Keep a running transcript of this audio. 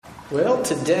Well,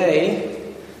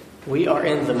 today we are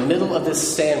in the middle of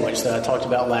this sandwich that I talked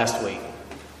about last week.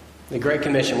 The Great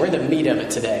Commission. We're in the meat of it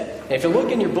today. And if you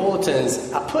look in your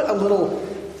bulletins, I put a little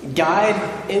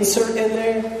guide insert in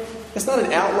there. It's not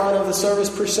an outline of the service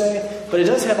per se, but it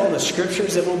does have all the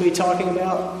scriptures that we'll be talking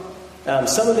about.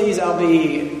 Some of these I'll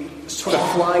be sort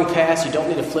of flying past. You don't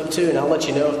need to flip to, and I'll let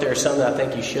you know if there are some that I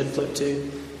think you should flip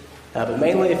to. But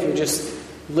mainly, if you just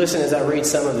listen as I read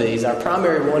some of these. Our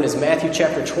primary one is Matthew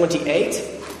chapter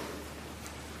 28,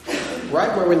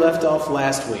 right where we left off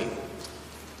last week.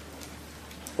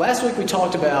 Last week we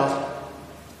talked about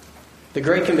the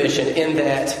Great Commission in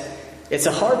that it's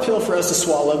a hard pill for us to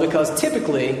swallow because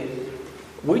typically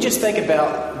we just think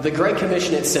about the Great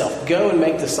Commission itself. Go and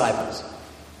make disciples.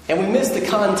 And we miss the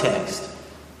context.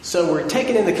 So we're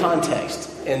taking in the context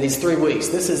in these 3 weeks.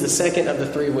 This is the second of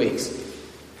the 3 weeks.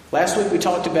 Last week we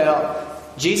talked about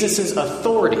Jesus'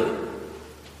 authority.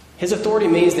 His authority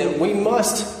means that we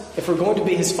must, if we're going to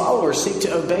be his followers, seek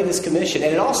to obey this commission.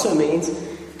 And it also means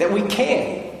that we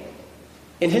can.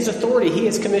 In his authority, he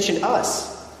has commissioned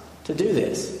us to do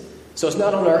this. So it's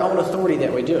not on our own authority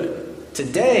that we do it.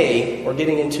 Today, we're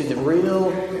getting into the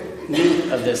real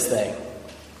meat of this thing.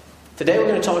 Today we're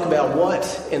going to talk about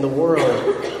what in the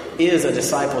world is a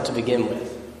disciple to begin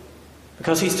with.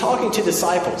 Because he's talking to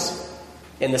disciples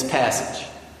in this passage.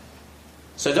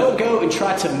 So don't go and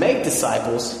try to make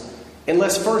disciples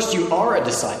unless first you are a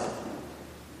disciple.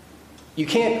 You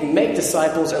can't make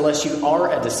disciples unless you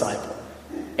are a disciple.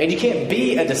 And you can't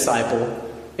be a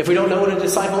disciple if we don't know what a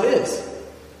disciple is.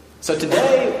 So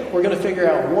today we're going to figure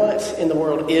out what in the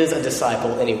world is a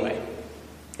disciple anyway.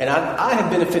 And I have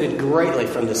benefited greatly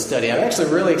from this study. I'm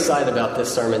actually really excited about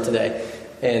this sermon today.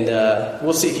 And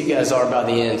we'll see if you guys are by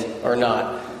the end or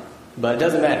not. But it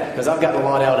doesn't matter, because I've gotten a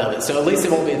lot out of it. So at least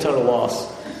it won't be a total loss,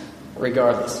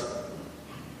 regardless.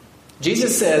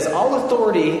 Jesus says, all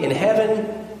authority in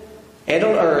heaven and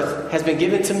on earth has been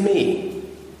given to me.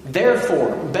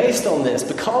 Therefore, based on this,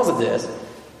 because of this,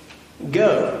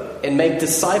 go and make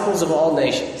disciples of all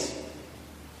nations.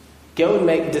 Go and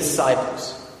make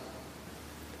disciples.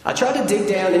 I tried to dig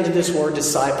down into this word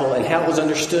disciple and how it was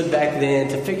understood back then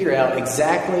to figure out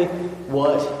exactly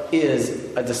what is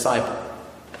a disciple.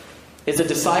 Is a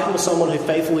disciple someone who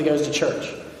faithfully goes to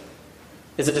church?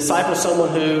 Is a disciple someone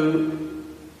who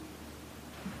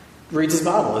reads his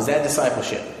Bible? Is that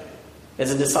discipleship? Is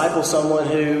a disciple someone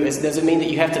who... does it mean that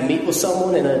you have to meet with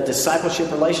someone in a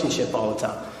discipleship relationship all the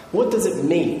time? What does it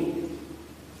mean?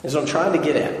 Is what I'm trying to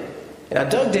get at. And I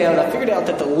dug down and I figured out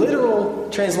that the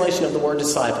literal translation of the word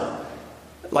disciple,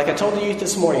 like I told the youth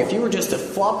this morning, if you were just to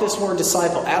flop this word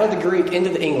disciple out of the Greek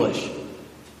into the English,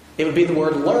 it would be the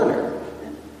word learner.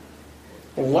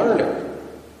 Learner,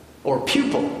 or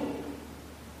pupil,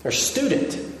 or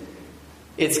student.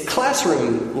 It's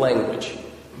classroom language.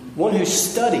 One who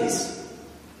studies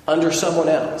under someone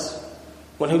else.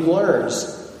 One who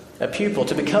learns, a pupil.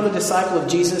 To become a disciple of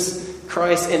Jesus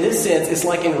Christ, in this sense, it's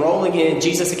like enrolling in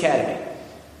Jesus Academy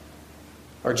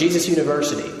or Jesus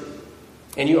University.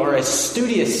 And you are a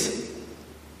studious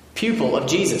pupil of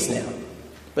Jesus now.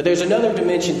 But there's another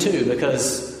dimension too,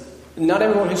 because not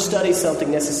everyone who studies something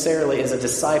necessarily is a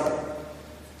disciple.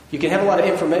 You can have a lot of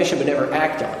information but never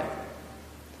act on it.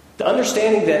 The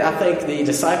understanding that I think the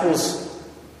disciples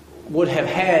would have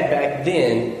had back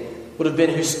then would have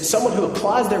been someone who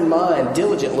applies their mind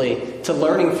diligently to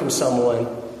learning from someone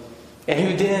and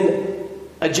who then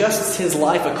adjusts his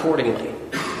life accordingly.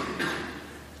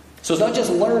 So it's not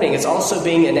just learning, it's also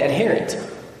being an adherent.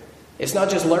 It's not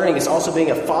just learning, it's also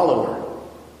being a follower,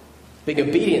 being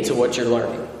obedient to what you're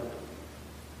learning.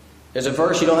 There's a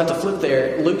verse, you don't have to flip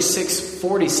there. Luke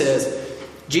 6:40 says,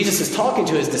 Jesus is talking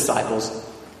to his disciples,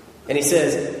 and he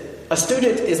says, a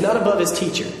student is not above his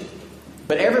teacher,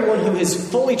 but everyone who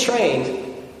is fully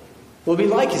trained will be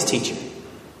like his teacher.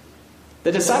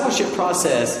 The discipleship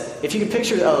process, if you can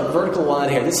picture a vertical line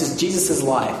here, this is Jesus'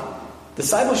 life.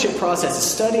 Discipleship process is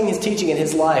studying his teaching in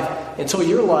his life until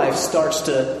your life starts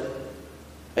to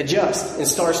adjust and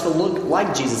starts to look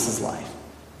like Jesus' life.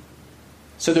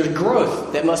 So there's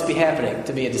growth that must be happening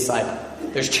to be a disciple.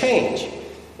 There's change.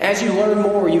 As you learn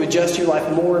more, you adjust your life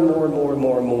more and more and more and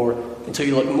more and more until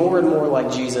you look more and more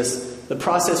like Jesus. The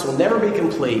process will never be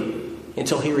complete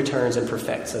until he returns and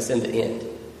perfects us in the end.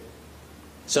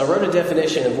 So I wrote a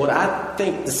definition of what I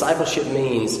think discipleship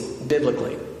means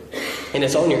biblically. And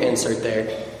it's on your insert there.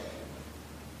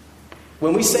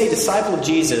 When we say disciple of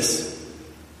Jesus,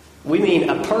 we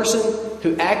mean a person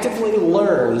who actively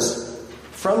learns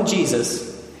from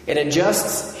Jesus and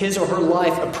adjusts his or her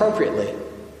life appropriately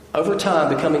over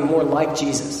time, becoming more like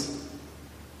Jesus.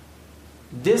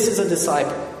 This is a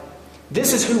disciple.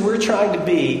 This is who we're trying to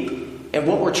be and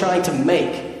what we're trying to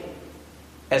make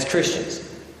as Christians.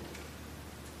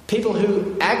 People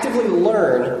who actively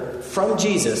learn from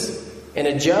Jesus and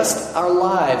adjust our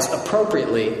lives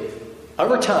appropriately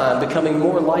over time, becoming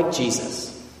more like Jesus.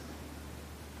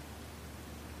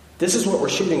 This is what we're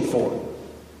shooting for,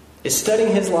 is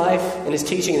studying his life and his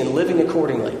teaching and living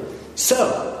accordingly.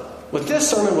 So, with this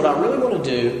sermon, what I really want to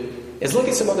do is look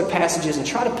at some other passages and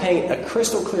try to paint a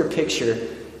crystal clear picture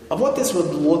of what this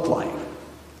would look like.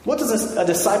 What does a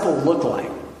disciple look like?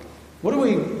 What are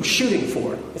we shooting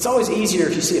for? It's always easier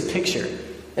if you see a picture.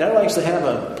 And I don't actually have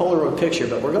a Polaroid picture,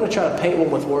 but we're going to try to paint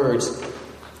one with words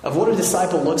of what a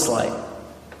disciple looks like.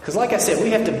 Because like I said,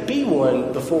 we have to be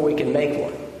one before we can make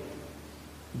one.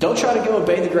 Don't try to go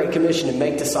obey the Great Commission and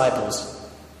make disciples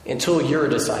until you're a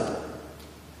disciple.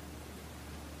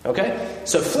 Okay?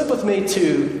 So flip with me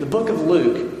to the book of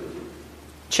Luke,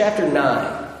 chapter 9.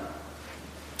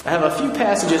 I have a few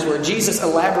passages where Jesus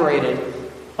elaborated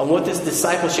on what this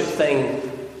discipleship thing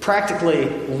practically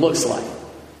looks like.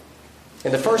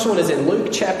 And the first one is in Luke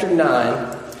chapter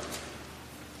 9,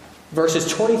 verses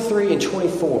 23 and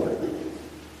 24.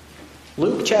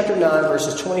 Luke chapter 9,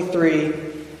 verses 23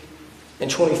 and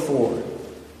 24.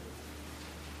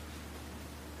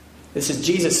 This is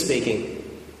Jesus speaking.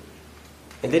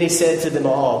 And then he said to them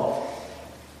all,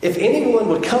 "If anyone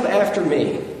would come after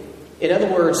me," in other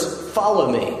words,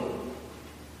 follow me.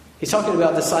 He's talking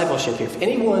about discipleship here. If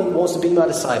anyone wants to be my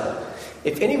disciple,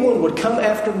 if anyone would come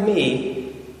after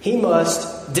me, he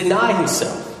must deny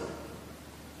himself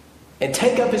and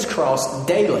take up his cross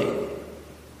daily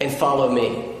and follow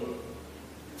me.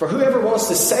 For whoever wants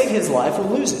to save his life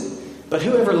will lose it. But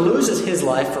whoever loses his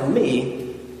life for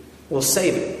me will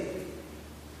save it.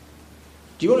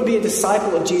 Do you want to be a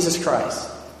disciple of Jesus Christ?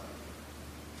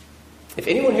 If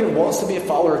anyone here wants to be a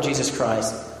follower of Jesus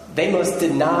Christ, they must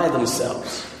deny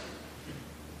themselves.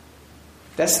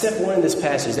 That's step one in this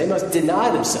passage. They must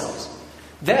deny themselves.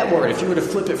 That word, if you were to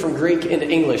flip it from Greek into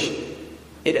English,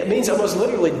 it means almost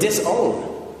literally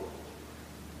disown.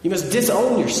 You must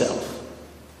disown yourself.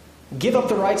 Give up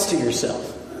the rights to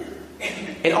yourself.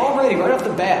 And already, right off the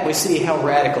bat, we see how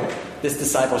radical this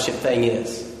discipleship thing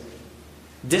is.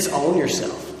 Disown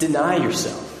yourself. Deny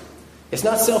yourself. It's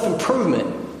not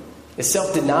self-improvement. It's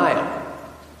self-denial.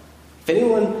 If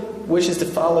anyone wishes to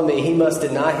follow me, he must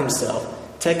deny himself,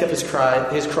 take up his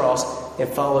cross, and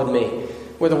follow me.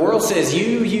 Where the world says,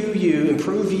 you,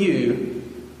 improve you,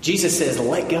 Jesus says,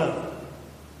 let go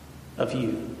of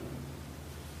you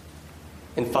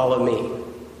and follow me.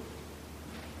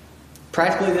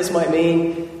 Practically, this might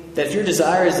mean that if your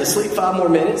desire is to sleep 5 more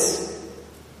minutes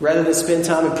rather than spend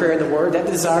time in prayer and the Word, that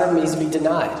desire needs to be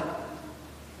denied.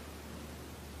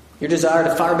 Your desire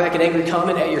to fire back an angry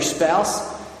comment at your spouse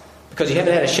because you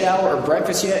haven't had a shower or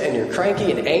breakfast yet and you're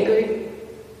cranky and angry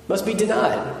must be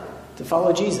denied to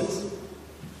follow Jesus.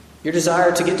 Your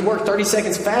desire to get to work 30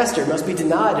 seconds faster must be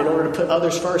denied in order to put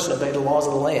others first and obey the laws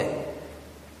of the land.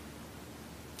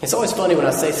 It's always funny when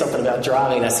I say something about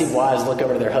driving and I see wives look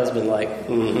over to their husband like,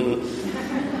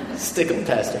 stick 'em,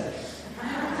 Pastor.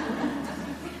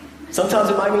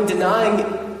 Sometimes it might mean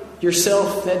denying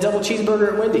yourself that double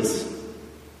cheeseburger at Wendy's.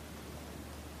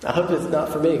 I hope it's not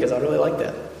for me because I really like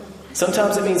that.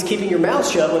 Sometimes it means keeping your mouth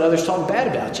shut when others talk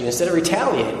bad about you instead of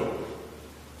retaliating.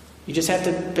 You just have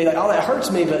to be like, oh, that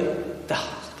hurts me, but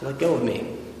let go of me.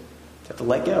 You have to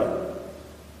let go.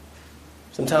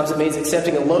 Sometimes it means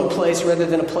accepting a low place rather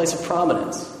than a place of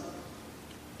prominence.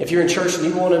 If you're in church and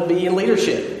you want to be in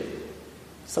leadership,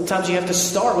 sometimes you have to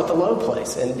start with the low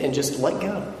place and just let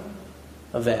go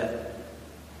of that.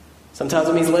 Sometimes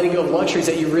it means letting go of luxuries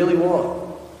that you really want.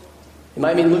 It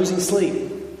might mean losing sleep.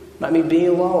 It might mean being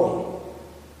alone.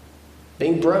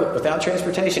 Being broke, without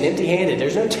transportation, empty-handed.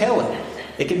 There's no telling.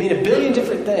 It can mean a billion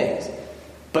different things.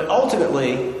 But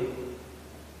ultimately,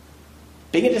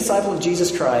 being a disciple of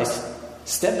Jesus Christ,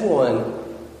 step one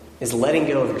is letting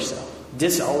go of yourself,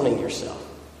 disowning yourself.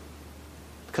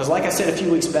 Because like I said a few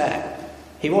weeks back,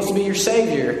 He wants to be your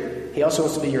Savior. He also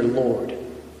wants to be your Lord,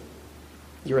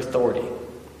 your authority.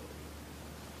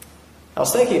 I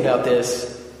was thinking about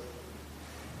this,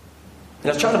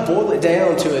 and I was trying to boil it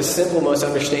down to a simple, most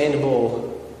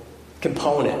understandable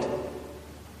component.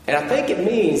 And I think it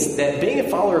means that being a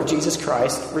follower of Jesus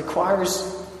Christ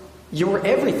requires your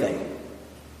everything.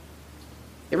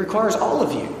 It requires all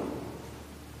of you.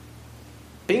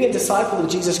 Being a disciple of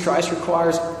Jesus Christ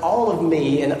requires all of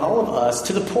me and all of us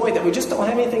to the point that we just don't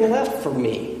have anything left for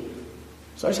me.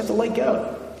 So I just have to let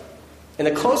go. And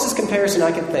the closest comparison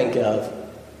I can think of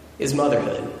is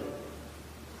motherhood.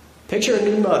 Picture a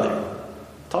new mother.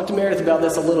 Talk to Meredith about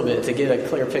this a little bit to get a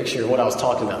clear picture of what I was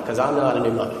talking about, because I'm not a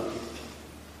new mother.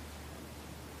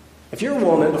 If you're a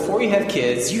woman, before you have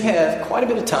kids, you have quite a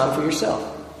bit of time for yourself.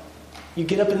 You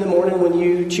get up in the morning when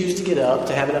you choose to get up,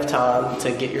 to have enough time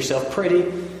to get yourself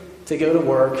pretty, to go to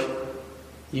work.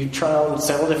 You try on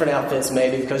several different outfits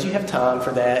maybe because you have time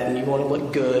for that and you want to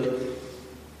look good.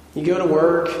 You go to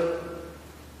work.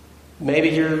 Maybe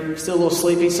you're still a little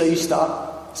sleepy, so you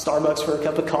stop Starbucks for a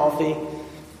cup of coffee.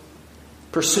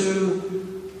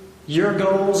 Pursue your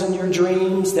goals and your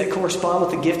dreams that correspond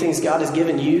with the giftings God has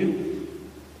given you.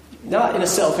 Not in a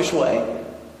selfish way,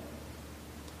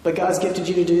 but God's gifted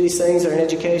you to do these things that are in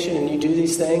education, and you do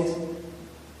these things.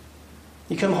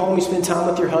 You come home, you spend time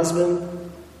with your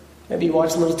husband. Maybe you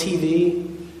watch a little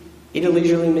TV, eat a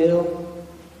leisurely meal.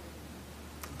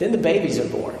 Then the babies are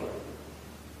born.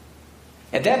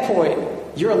 At that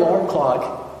point, your alarm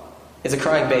clock is a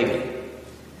crying baby,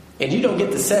 and you don't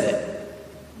get to set it.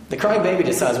 The crying baby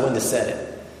decides when to set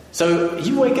it. So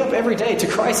you wake up every day to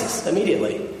crisis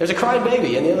immediately. There's a crying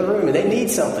baby in the other room, and they need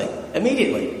something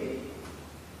immediately.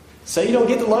 So you don't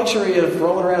get the luxury of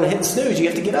rolling around and hitting snooze. You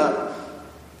have to get up.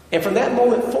 And from that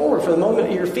moment forward, from the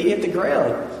moment your feet hit the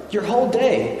ground, your whole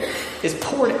day is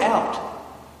poured out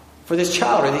for this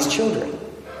child or these children.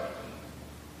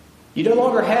 You no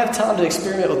longer have time to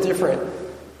experiment with different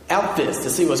outfits to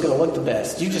see what's going to look the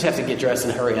best. You just have to get dressed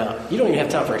and hurry up. You don't even have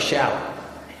time for a shower.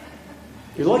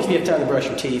 You're lucky if you have time to brush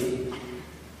your teeth.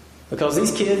 Because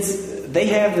these kids, they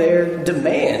have their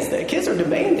demands. The kids are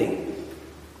demanding.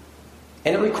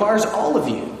 And it requires all of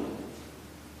you.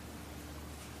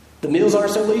 The meals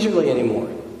aren't so leisurely anymore.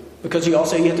 Because you have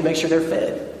to make sure they're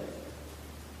fed.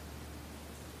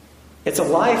 It's a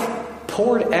life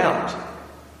poured out.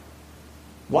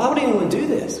 Why would anyone do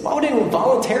this? Why would anyone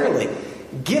voluntarily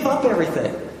give up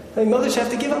everything? I mean, mothers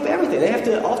have to give up everything. They have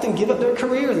to often give up their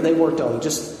career that they worked on,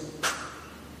 just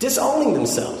disowning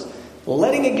themselves,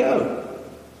 letting it go.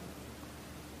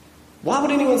 Why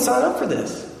would anyone sign up for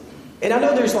this? And I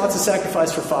know there's lots of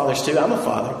sacrifice for fathers too. I'm a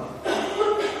father.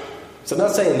 So I'm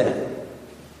not saying that.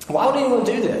 Why would anyone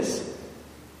do this?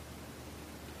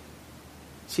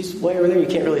 She's way over there. You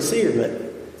can't really see her, but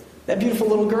that beautiful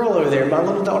little girl over there, my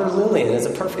little daughter Lillian, is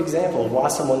a perfect example of why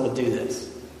someone would do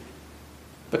this.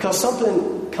 Because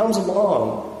something comes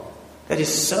along that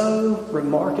is so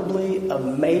remarkably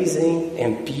amazing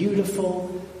and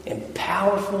beautiful and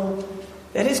powerful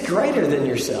that is greater than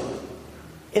yourself.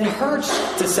 It hurts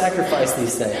to sacrifice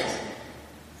these things.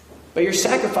 But you're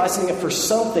sacrificing it for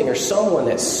something or someone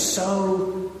that's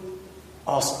so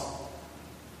awesome.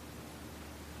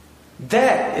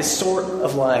 That is sort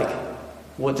of like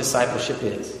what discipleship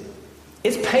is.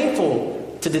 It's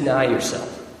painful to deny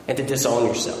yourself and to disown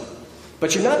yourself.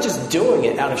 But you're not just doing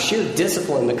it out of sheer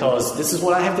discipline because this is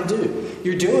what I have to do.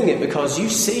 You're doing it because you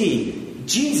see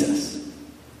Jesus.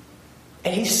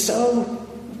 And he's so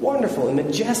wonderful and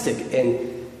majestic,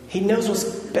 and he knows what's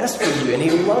best for you, and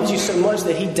he loves you so much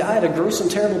that he died a gruesome,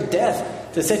 terrible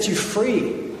death to set you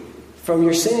free from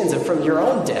your sins and from your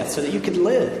own death so that you could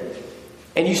live.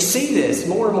 And you see this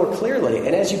more and more clearly,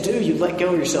 and as you do, you let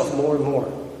go of yourself more and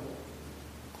more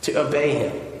to obey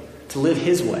him, to live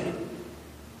his way.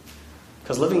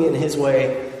 Because living in his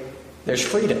way, there's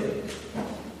freedom.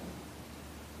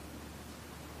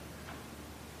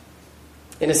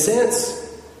 In a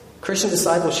sense, Christian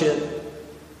discipleship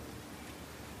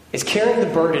is carrying the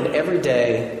burden every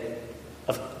day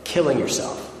of killing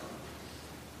yourself.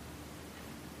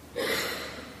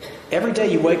 Every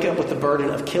day you wake up with the burden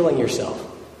of killing yourself.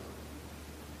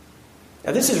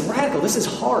 Now this is radical. This is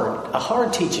hard. A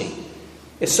hard teaching.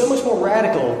 It's so much more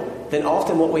radical than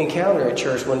often what we encounter at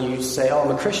church when you say, oh,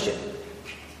 I'm a Christian.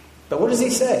 But what does he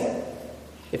say?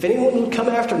 If anyone would come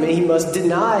after me, he must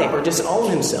deny or disown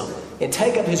himself and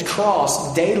take up his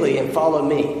cross daily and follow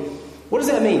me. What does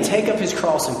that mean? Take up his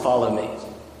cross and follow me.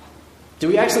 Do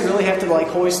we actually really have to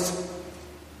hoist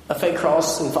a fake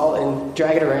cross and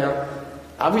drag it around?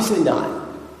 Obviously not.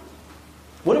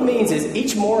 What it means is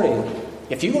each morning,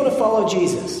 if you want to follow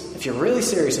Jesus, if you're really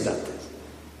serious about this,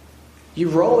 you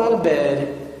roll out of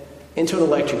bed into an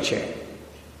electric chair.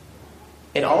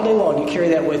 And all day long you carry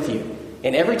that with you.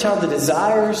 And every time the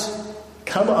desires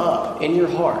come up in your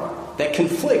heart that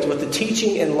conflict with the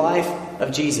teaching and life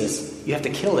of Jesus, you have to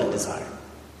kill that desire.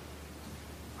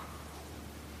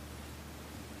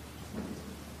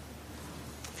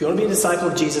 If you want to be a disciple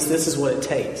of Jesus, this is what it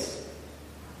takes.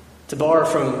 To borrow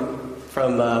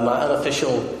from my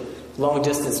unofficial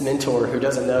long-distance mentor who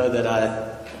doesn't know that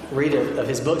I read of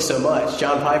his book so much,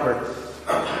 John Piper,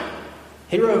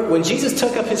 he wrote, when Jesus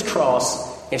took up his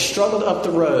cross and struggled up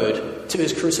the road to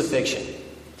his crucifixion,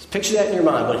 Picture that in your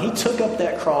mind. When he took up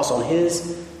that cross on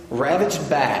his ravaged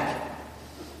back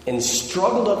and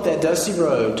struggled up that dusty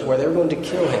road to where they were going to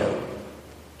kill him,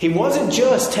 he wasn't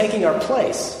just taking our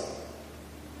place.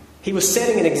 He was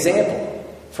setting an example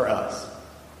for us.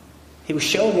 He was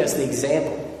showing us the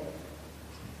example.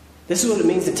 This is what it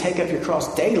means to take up your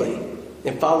cross daily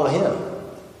and follow him.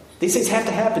 These things have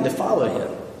to happen to follow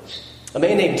him. A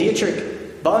man named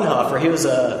Dietrich Bonhoeffer, he was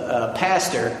a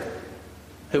pastor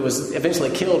who was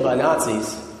eventually killed by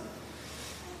Nazis.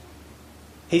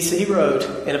 He wrote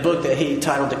in a book that he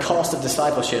titled The Cost of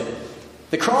Discipleship,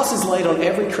 "The cross is laid on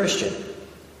every Christian.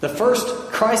 The first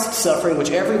Christ suffering which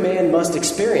every man must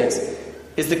experience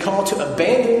is the call to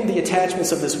abandon the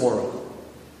attachments of this world.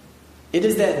 It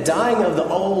is that dying of the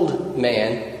old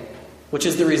man which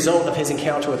is the result of his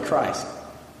encounter with Christ.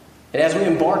 And as we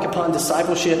embark upon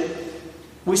discipleship,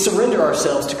 we surrender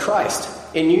ourselves to Christ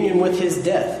in union with his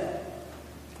death.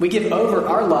 We give over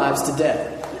our lives to death.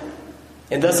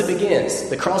 And thus it begins.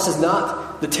 The cross is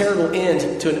not the terrible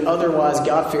end to an otherwise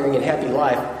God-fearing and happy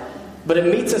life, but it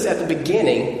meets us at the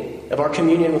beginning of our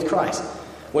communion with Christ.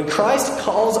 When Christ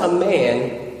calls a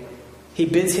man, he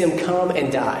bids him come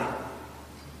and die.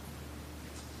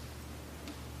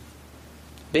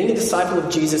 Being a disciple of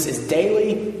Jesus is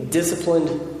daily,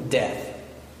 disciplined death.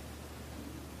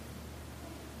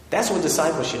 That's what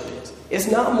discipleship is. It's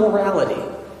not morality.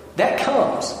 That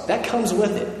comes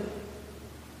with it.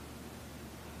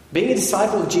 Being a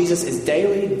disciple of Jesus is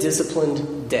daily,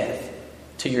 disciplined death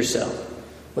to yourself.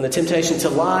 When the temptation to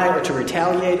lie or to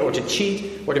retaliate or to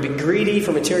cheat or to be greedy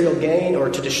for material gain or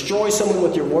to destroy someone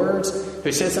with your words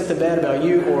who said something bad about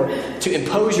you or to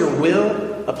impose your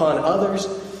will upon others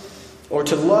or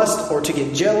to lust or to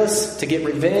get jealous, to get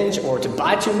revenge or to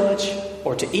buy too much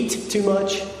or to eat too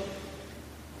much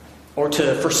or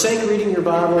to forsake reading your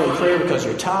Bible and prayer because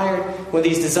you're tired. When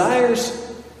these desires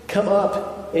come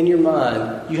up in your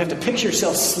mind, you have to picture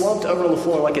yourself slumped over on the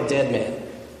floor like a dead man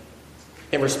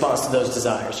in response to those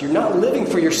desires. You're not living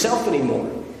for yourself anymore.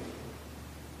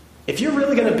 If you're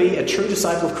really going to be a true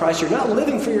disciple of Christ, you're not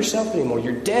living for yourself anymore.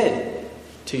 You're dead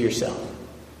to yourself.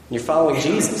 You're following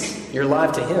Jesus. You're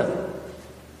alive to him.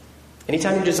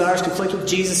 Anytime your desires conflict with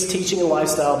Jesus' teaching and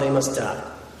lifestyle, they must die.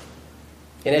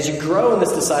 And as you grow in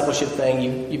this discipleship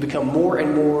thing, you become more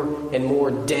and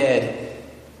more dead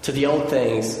to the old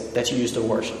things that you used to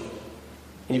worship.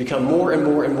 And you become more and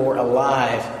more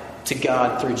alive to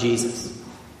God through Jesus.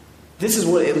 This is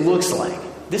what it looks like.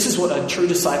 This is what a true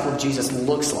disciple of Jesus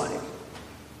looks like.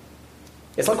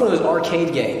 It's like one of those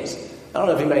arcade games. I don't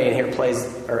know if anybody in here plays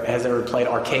or has ever played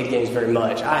arcade games very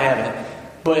much. I haven't.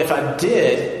 But if I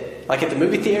did, like at the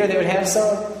movie theater they would have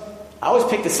some, I always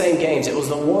picked the same games. It was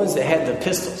the ones that had the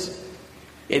pistols.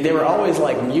 And they were always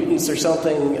like mutants or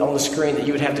something on the screen that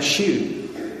you would have to shoot.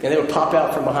 And they would pop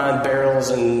out from behind barrels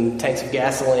and tanks of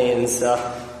gasoline and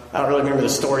stuff. I don't really remember the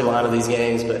storyline of these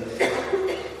games, but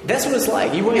that's what it's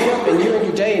like. You wake up and you're in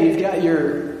your day and you've got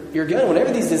your gun.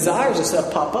 Whenever these desires and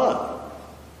stuff pop up,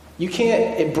 you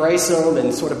can't embrace them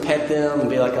and sort of pet them and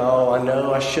be like, oh, I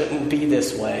know I shouldn't be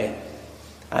this way.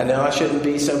 I know I shouldn't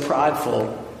be so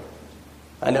prideful.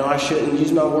 I know I shouldn't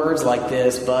use my words like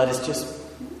this, but it's just,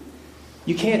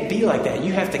 you can't be like that.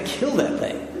 You have to kill that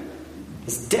thing.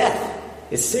 It's death.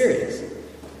 It's serious.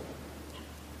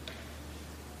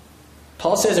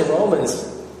 Paul says in Romans,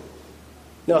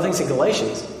 no, I think it's in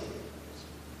Galatians,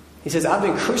 he says, I've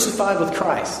been crucified with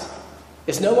Christ.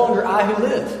 It's no longer I who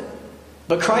live,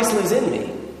 but Christ lives in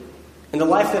me. And the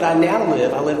life that I now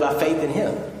live, I live by faith in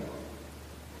him.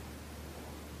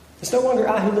 It's no longer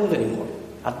I who live anymore.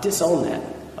 I've disowned that.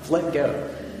 I've let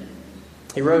go.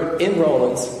 He wrote in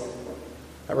Romans,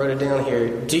 I wrote it down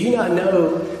here, do you not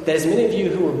know that as many of you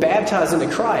who were baptized into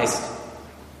Christ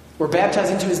were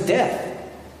baptized into his death?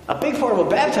 A big part of what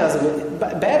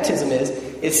baptism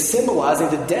is symbolizing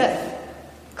the death.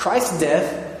 Christ's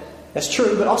death, that's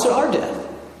true, but also our death.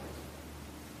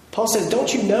 Paul says,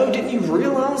 don't you know, didn't you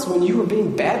realize when you were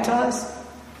being baptized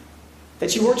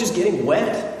that you weren't just getting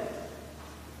wet?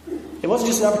 It wasn't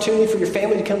just an opportunity for your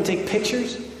family to come and take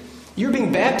pictures. You were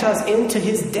being baptized into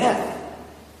his death.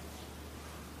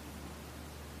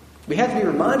 We have to be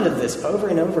reminded of this over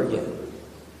and over again.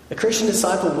 A Christian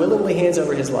disciple willingly hands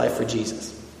over his life for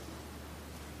Jesus.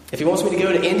 If he wants me to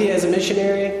go to India as a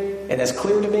missionary, and that's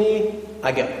clear to me,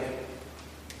 I go.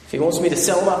 If he wants me to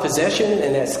sell my possession,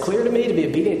 and that's clear to me, to be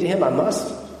obedient to him,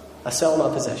 I sell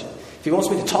my possession. If he wants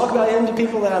me to talk about him to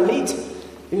people that I meet,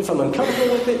 even if I'm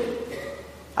uncomfortable with it,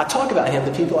 I talk about him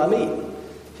to people I meet.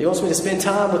 If he wants me to spend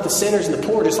time with the sinners and the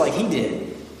poor just like he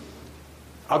did,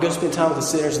 I'll go spend time with the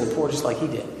sinners and the poor just like he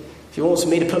did. If he wants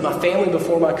me to put my family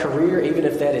before my career, even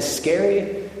if that is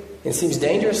scary, and it seems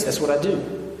dangerous, that's what I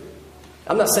do.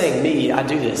 I'm not saying me, I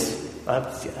do this.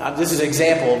 This is an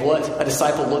example of what a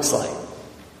disciple looks like.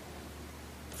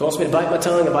 If he wants me to bite my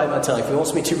tongue, I bite my tongue. If he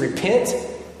wants me to repent,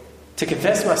 to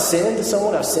confess my sin to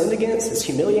someone I've sinned against, as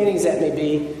humiliating as that may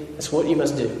be, that's what you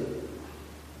must do.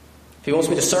 If he wants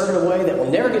me to serve in a way that will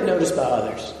never get noticed by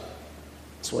others,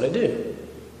 that's what I do.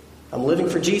 I'm living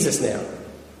for Jesus now.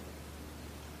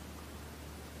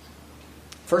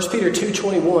 1 Peter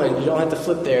 2:21, you don't have to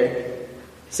flip there,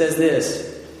 says this,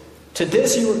 "To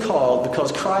this you were called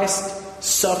because Christ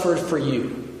suffered for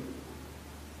you,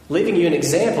 leaving you an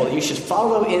example that you should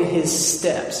follow in his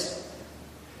steps."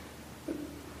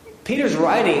 Peter's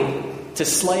writing to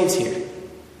slaves here.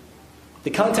 The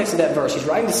context of that verse, he's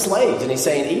writing to slaves, and he's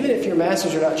saying, even if your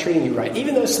masters are not treating you right,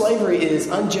 even though slavery is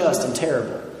unjust and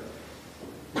terrible,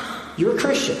 you're a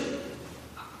Christian.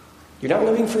 You're not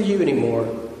living for you anymore,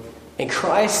 and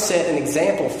Christ set an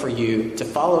example for you to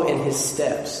follow in his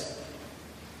steps.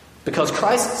 Because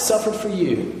Christ suffered for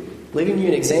you, leaving you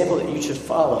an example that you should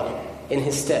follow in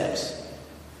his steps.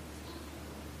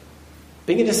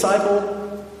 Being a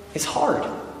disciple is hard.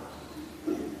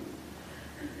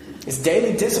 It's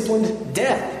daily disciplined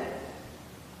death.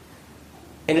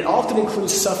 And it often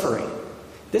includes suffering.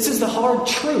 This is the hard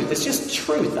truth. It's just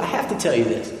truth. I have to tell you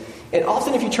this. And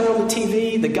often if you turn on the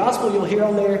TV, the gospel you'll hear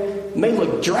on there may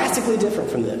look drastically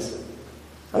different from this.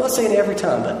 I'm not saying every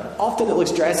time, but often it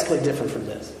looks drastically different from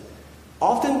this.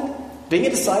 Often, being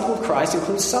a disciple of Christ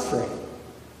includes suffering.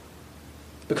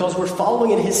 Because we're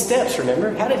following in his steps,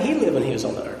 remember? How did he live when he was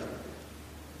on the earth?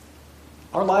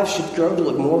 Our lives should grow to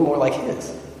look more and more like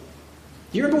his.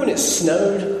 You remember when it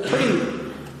snowed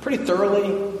pretty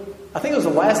thoroughly? I think it was the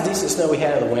last decent snow we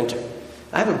had in the winter.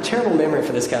 I have a terrible memory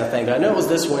for this kind of thing, but I know it was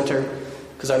this winter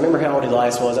because I remember how old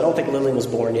Elias was. I don't think Lillian was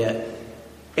born yet.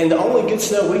 And the only good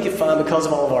snow we could find because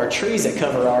of all of our trees that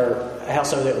cover our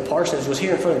house over there at the parsonage was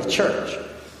here in front of the church.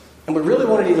 And we really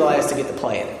wanted Elias to get to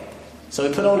play in it. So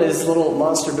we put on his little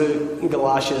monster boot and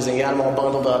galoshes and got him all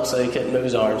bundled up so he couldn't move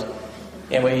his arms.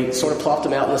 And we sort of plopped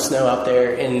him out in the snow out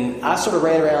there. And I sort of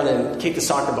ran around and kicked a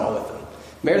soccer ball with him.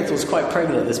 Meredith was quite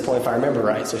pregnant at this point, if I remember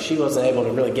right. So she wasn't able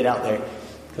to really get out there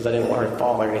because I didn't want her to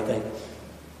fall or anything.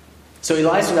 So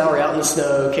Elias and I were out in the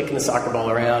snow kicking the soccer ball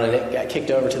around, and it got kicked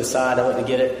over to the side. I went to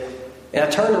get it. And I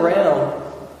turned around,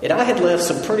 and I had left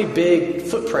some pretty big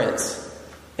footprints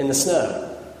in the snow.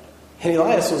 And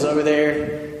Elias was over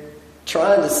there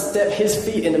trying to step his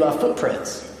feet into my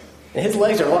footprints. And his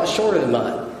legs are a lot shorter than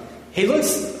mine. He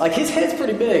looks like his head's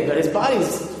pretty big, but his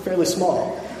body's fairly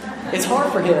small. It's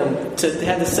hard for him to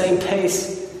have the same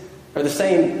pace or the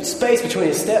same space between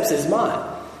his steps as mine.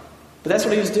 But that's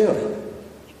what he was doing.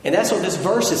 And that's what this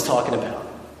verse is talking about.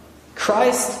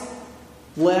 Christ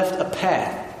left a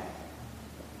path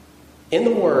in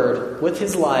the Word with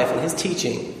his life and his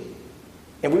teaching,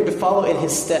 and we were to follow in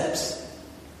his steps.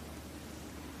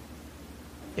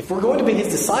 If we're going to be his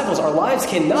disciples, our lives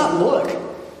cannot look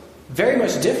very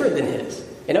much different than his.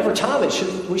 And over time,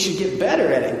 we should get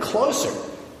better at it and closer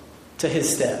to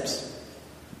his steps.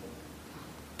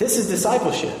 This is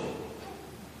discipleship.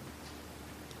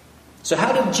 So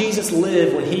how did Jesus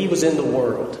live when he was in the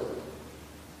world?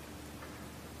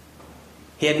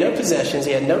 He had no possessions.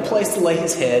 He had no place to lay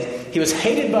his head. He was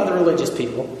hated by the religious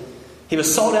people. He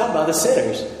was sought out by the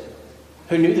sinners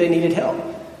who knew they needed help.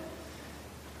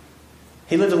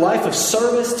 He lived a life of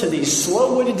service to these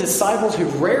slow-witted disciples who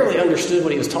rarely understood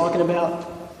what he was talking about.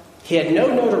 He had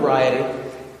no notoriety.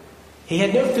 He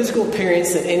had no physical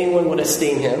appearance that anyone would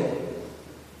esteem him.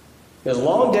 It was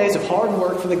long days of hard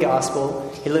work for the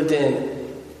gospel. He lived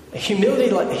in a humility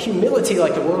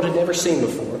like the world had never seen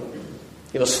before.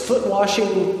 It was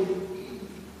foot-washing,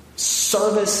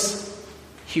 service,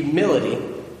 humility.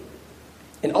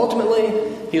 And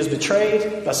ultimately, he was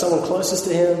betrayed by someone closest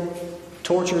to him,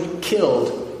 tortured,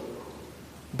 killed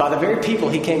by the very people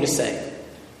he came to save.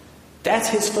 That's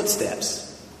his footsteps.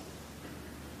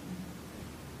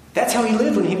 That's how he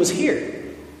lived when he was here.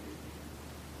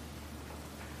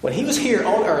 When he was here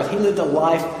on earth, he lived a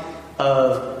life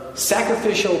of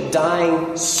sacrificial,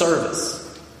 dying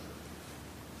service.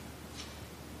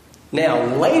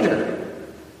 Now, later,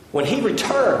 when he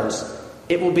returns,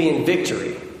 it will be in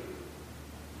victory.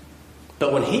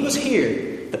 But when he was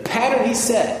here, the pattern he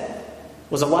set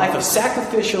was a life of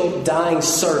sacrificial, dying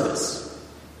service.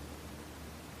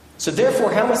 So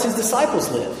therefore, how must his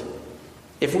disciples live?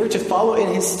 If we're to follow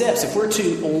in his steps, if we're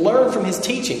to learn from his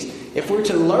teachings, if we're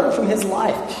to learn from his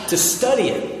life, to study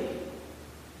it,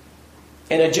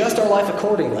 and adjust our life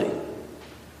accordingly,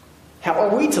 how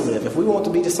are we to live if we want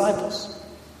to be disciples?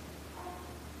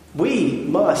 We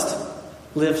must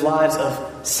live lives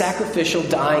of sacrificial,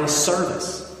 dying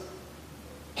service.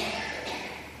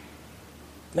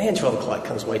 Man, 12 o'clock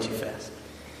comes way too fast.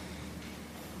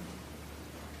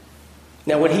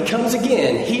 Now, when he comes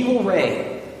again, he will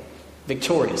reign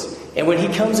victorious. And when he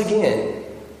comes again,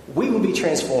 we will be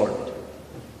transformed.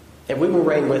 And we will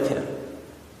reign with him.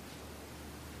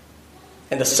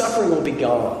 And the suffering will be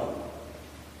gone.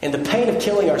 And the pain of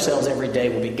killing ourselves every day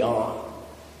will be gone.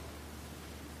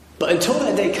 But until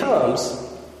that day comes,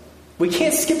 we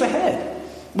can't skip ahead.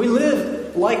 We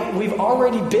live like we've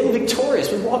already been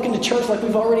victorious. We walk into church like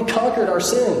we've already conquered our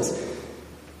sins.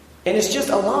 And it's just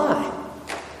a lie.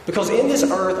 Because in this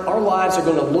earth, our lives are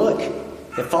going to look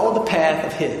and follow the path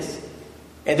of his.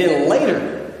 And then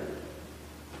later,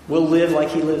 we'll live like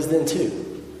he lives then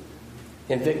too,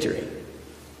 in victory.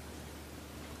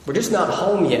 We're just not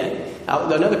home yet.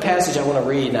 Another passage I want to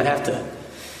read, and I have to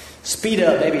speed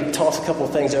up, maybe toss a couple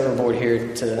of things overboard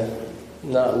here to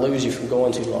not lose you from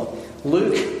going too long.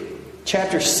 Luke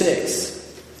chapter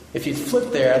 6. If you'd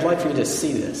flip there, I'd like for you to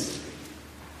see this.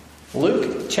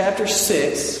 Luke chapter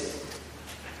 6.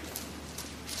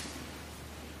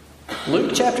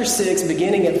 Luke chapter 6,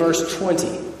 beginning at verse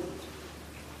 20.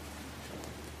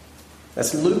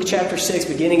 That's Luke chapter 6,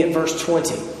 beginning at verse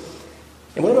 20.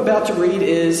 And what I'm about to read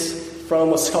is from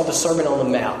what's called the Sermon on the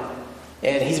Mount.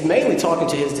 And he's mainly talking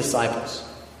to his disciples.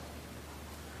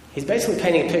 He's basically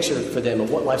painting a picture for them of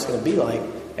what life's going to be like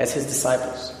as his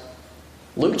disciples.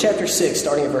 Luke chapter 6,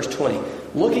 starting at verse 20.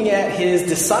 Looking at his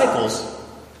disciples,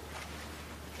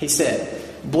 he said,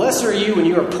 "Blessed are you when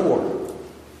you are poor,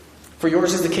 for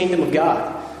yours is the kingdom of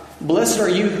God. Blessed are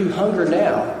you who hunger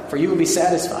now, for you will be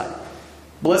satisfied.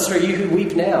 Blessed are you who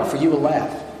weep now, for you will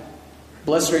laugh.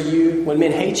 Blessed are you when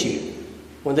men hate you,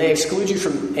 when they exclude you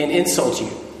from and insult you,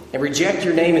 and reject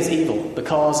your name as evil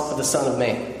because of the Son of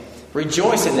Man.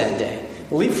 Rejoice in that day.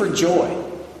 Leap for joy,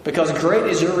 because great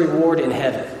is your reward in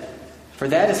heaven. For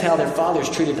that is how their fathers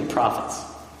treated the prophets."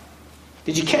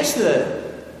 Did you catch the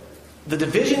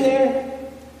division there?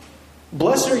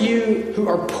 Blessed are you who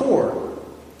are poor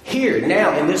here,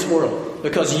 now, in this world,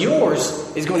 because yours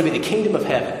is going to be the kingdom of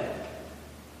heaven.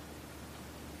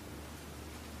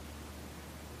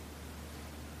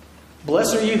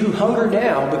 Blessed are you who hunger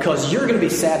now, because you're going to be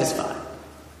satisfied.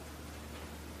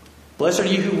 Blessed are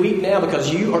you who weep now,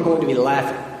 because you are going to be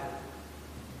laughing.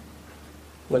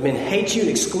 When men hate you and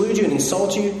exclude you and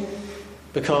insult you,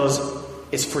 because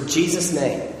it's for Jesus'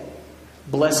 name.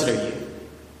 Blessed are you.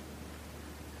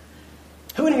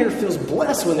 Who in here feels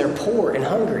blessed when they're poor and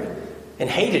hungry and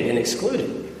hated and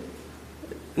excluded?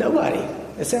 Nobody.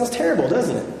 It sounds terrible,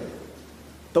 doesn't it?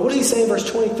 But what does he say in verse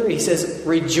 23? He says,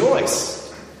 "Rejoice.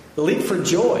 Leap for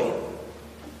joy."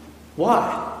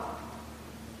 Why?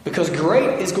 Because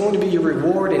great is going to be your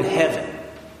reward in heaven.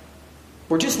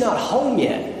 We're just not home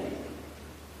yet.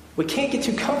 We can't get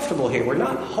too comfortable here. We're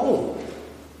not home.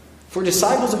 If we're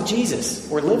disciples of Jesus,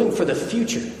 we're living for the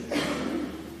future.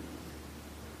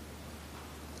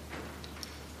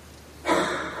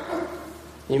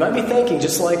 You might be thinking,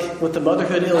 just like with the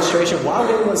motherhood illustration, why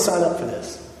would anyone sign up for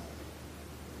this?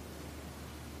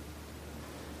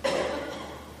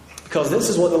 Because this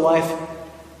is what the life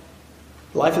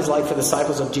is like for the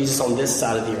disciples of Jesus on this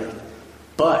side of the earth.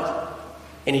 But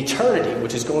in eternity,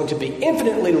 which is going to be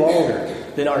infinitely longer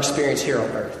than our experience here on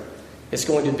earth, it's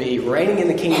going to be reigning in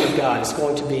the kingdom of God. It's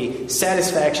going to be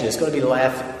satisfaction. It's going to be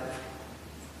laughing.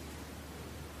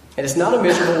 And it's not a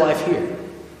miserable life here.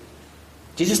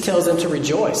 Jesus tells them to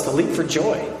rejoice, to leap for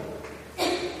joy.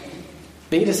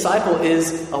 Being a disciple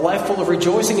is a life full of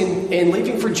rejoicing and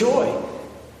leaping for joy.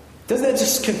 Doesn't that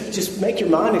just make your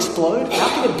mind explode? How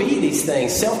can it be these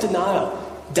things? Self-denial,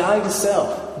 dying to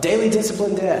self, daily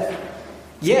discipline, death.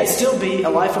 Yet still be a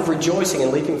life of rejoicing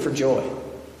and leaping for joy.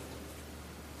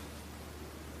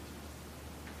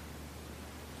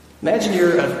 Imagine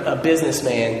you're a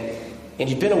businessman and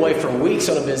you've been away for weeks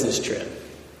on a business trip.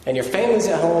 And your family's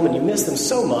at home and you miss them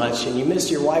so much, and you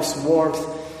miss your wife's warmth,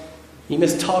 you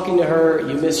miss talking to her,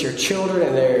 you miss your children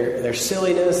and their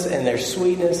silliness and their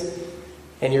sweetness,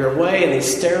 and you're away in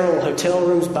these sterile hotel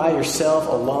rooms by yourself,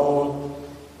 alone.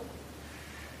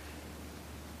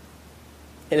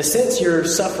 In a sense, you're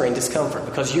suffering discomfort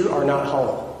because you are not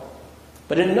home.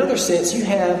 But in another sense, you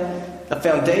have a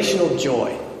foundational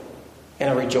joy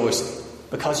and a rejoicing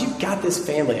because you've got this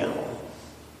family at home,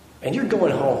 and you're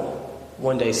going home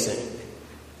one day soon.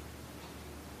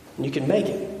 And you can make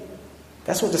it.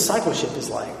 That's what discipleship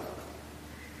is like.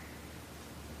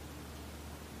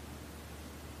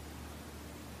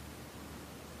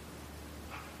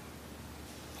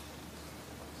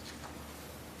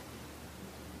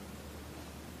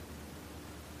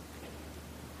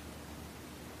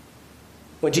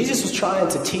 When Jesus was trying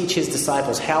to teach his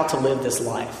disciples how to live this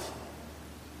life,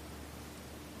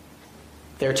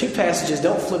 there are two passages.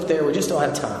 Don't flip there. We just don't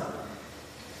have time.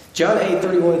 John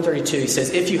 8:31-32, he says,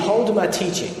 if you hold to my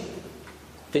teaching,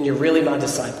 then you're really my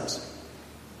disciples.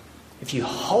 If you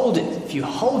hold it, if you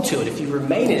hold to it, if you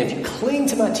remain in it, if you cling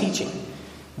to my teaching,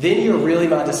 then you're really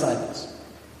my disciples.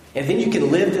 And then you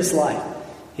can live this life.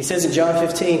 He says in John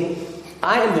 15,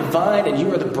 I am the vine and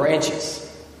you are the branches.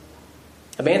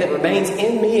 A man that remains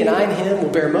in me and I in him will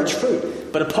bear much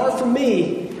fruit. But apart from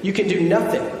me, you can do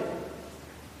nothing.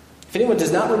 If anyone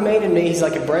does not remain in me, he's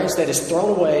like a branch that is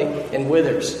thrown away and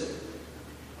withers.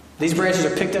 These branches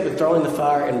are picked up and thrown in the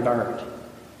fire and burned.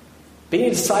 Being a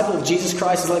disciple of Jesus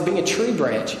Christ is like being a tree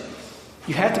branch.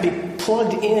 You have to be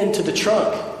plugged into the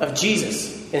trunk of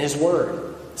Jesus and his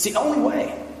word. It's the only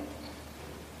way.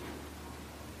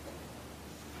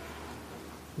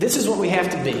 This is what we have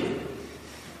to be.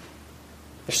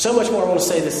 There's so much more I want to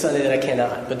say this Sunday that I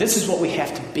cannot. But this is what we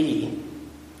have to be.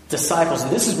 Disciples.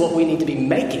 And this is what we need to be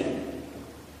making.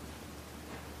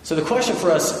 So the question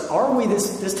for us, are we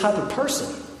this type of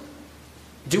person?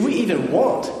 Do we even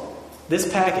want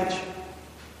this package?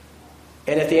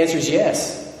 And if the answer is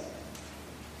yes,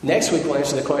 next week we'll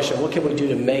answer the question, what can we do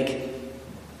to make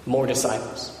more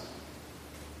disciples?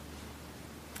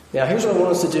 Now here's what I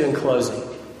want us to do in closing.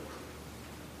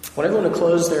 I want everyone to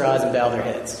close their eyes and bow their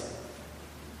heads.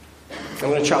 I'm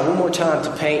going to try one more time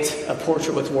to paint a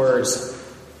portrait with words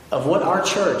of what our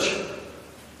church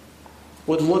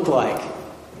would look like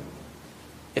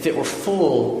if it were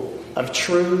full of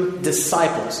true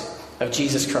disciples of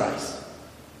Jesus Christ.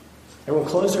 Everyone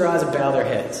close their eyes and bow their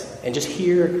heads and just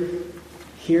hear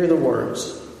the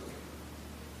words.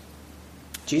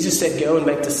 Jesus said, go and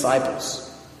make disciples.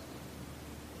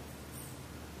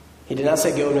 He did not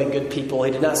say go and make good people.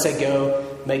 He did not say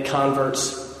go make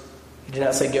converts. He did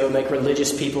not say go make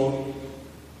religious people.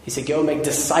 He said go and make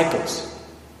disciples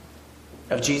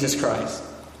of Jesus Christ.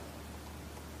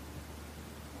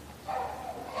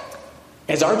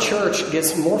 As our church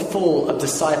gets more full of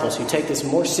disciples who take this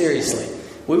more seriously,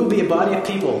 we will be a body of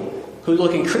people who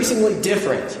look increasingly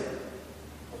different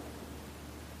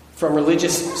from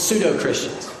religious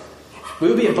pseudo-Christians. We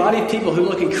will be a body of people who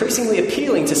look increasingly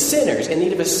appealing to sinners in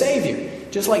need of a Savior,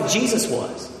 just like Jesus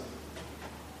was.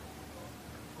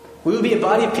 We will be a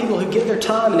body of people who give their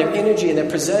time and their energy and their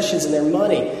possessions and their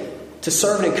money to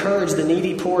serve and encourage the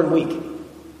needy, poor, and weak.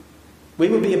 We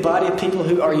will be a body of people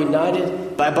who are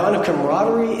united by a bond of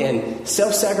camaraderie and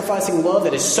self-sacrificing love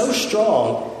that is so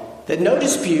strong that no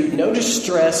dispute, no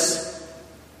distress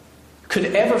could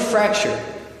ever fracture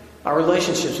our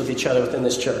relationships with each other within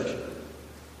this church.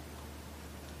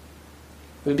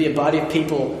 We would be a body of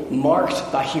people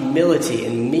marked by humility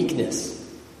and meekness.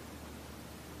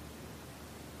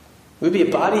 We would be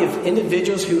a body of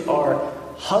individuals who are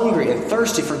hungry and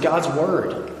thirsty for God's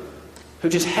word, who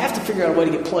just have to figure out a way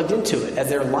to get plugged into it as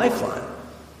their lifeline.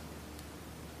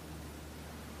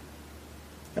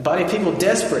 A body of people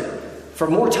desperate for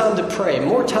more time to pray,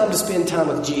 more time to spend time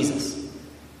with Jesus.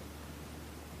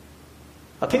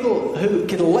 A people who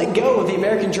can let go of the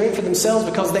American dream for themselves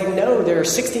because they know there are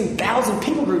 16,000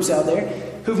 people groups out there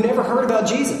who've never heard about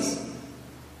Jesus.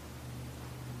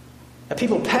 A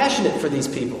people passionate for these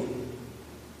people.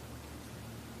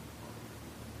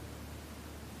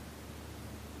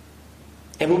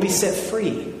 And we'll be set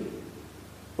free.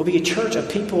 We'll be a church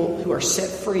of people who are set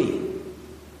free.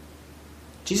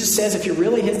 Jesus says if you're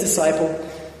really his disciple,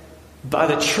 by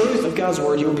the truth of God's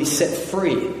word, you will be set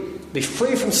free. Be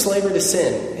free from slavery to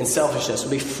sin and selfishness.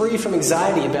 We'll be free from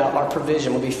anxiety about our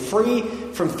provision. We'll be free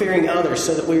from fearing others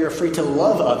so that we are free to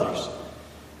love others.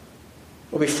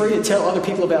 We'll be free to tell other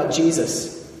people about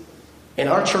Jesus. And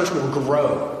our church will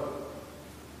grow.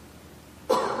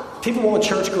 People want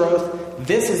church growth.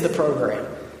 This is the program.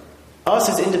 Us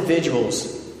as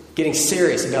individuals getting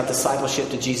serious about discipleship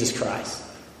to Jesus Christ.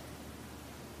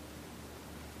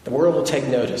 The world will take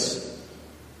notice.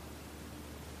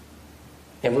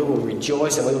 And we will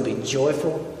rejoice and we will be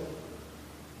joyful.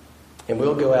 And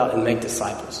we'll go out and make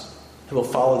disciples who will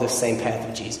follow this same path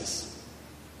of Jesus.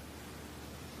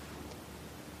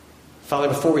 Father,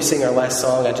 before we sing our last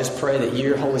song, I just pray that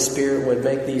your Holy Spirit would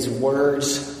make these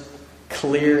words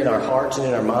clear in our hearts and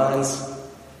in our minds.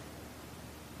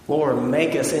 Lord,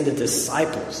 make us into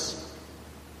disciples.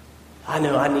 I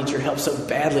know I need your help so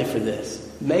badly for this.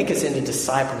 Make us into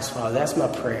disciples, Father. That's my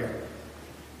prayer.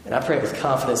 And I pray with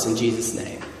confidence in Jesus'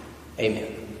 name.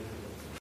 Amen.